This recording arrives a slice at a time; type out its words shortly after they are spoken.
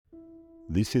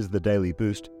This is the daily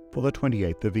boost for the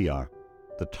 28th of Iyar,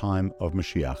 the time of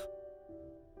Mashiach.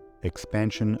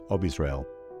 Expansion of Israel.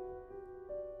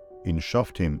 In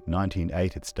Shoftim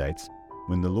 19:8 it states,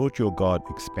 "When the Lord your God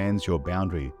expands your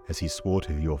boundary as he swore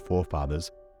to your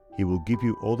forefathers, he will give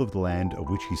you all of the land of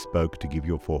which he spoke to give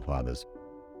your forefathers."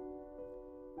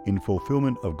 In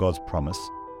fulfillment of God's promise,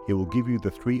 he will give you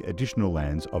the 3 additional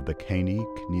lands of the Cani,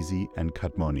 Kenizi, and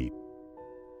Kadmoni.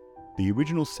 The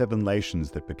original 7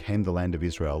 nations that became the land of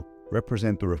Israel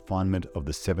represent the refinement of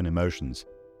the 7 emotions.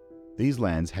 These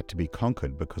lands had to be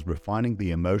conquered because refining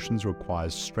the emotions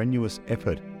requires strenuous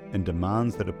effort and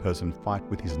demands that a person fight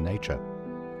with his nature.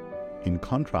 In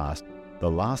contrast, the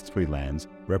last 3 lands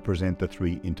represent the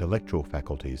 3 intellectual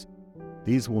faculties.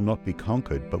 These will not be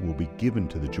conquered but will be given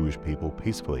to the Jewish people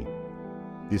peacefully.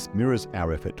 This mirrors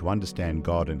our effort to understand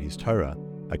God and His Torah,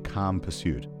 a calm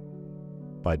pursuit.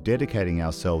 By dedicating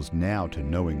ourselves now to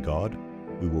knowing God,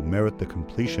 we will merit the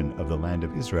completion of the land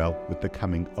of Israel with the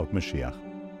coming of Mashiach.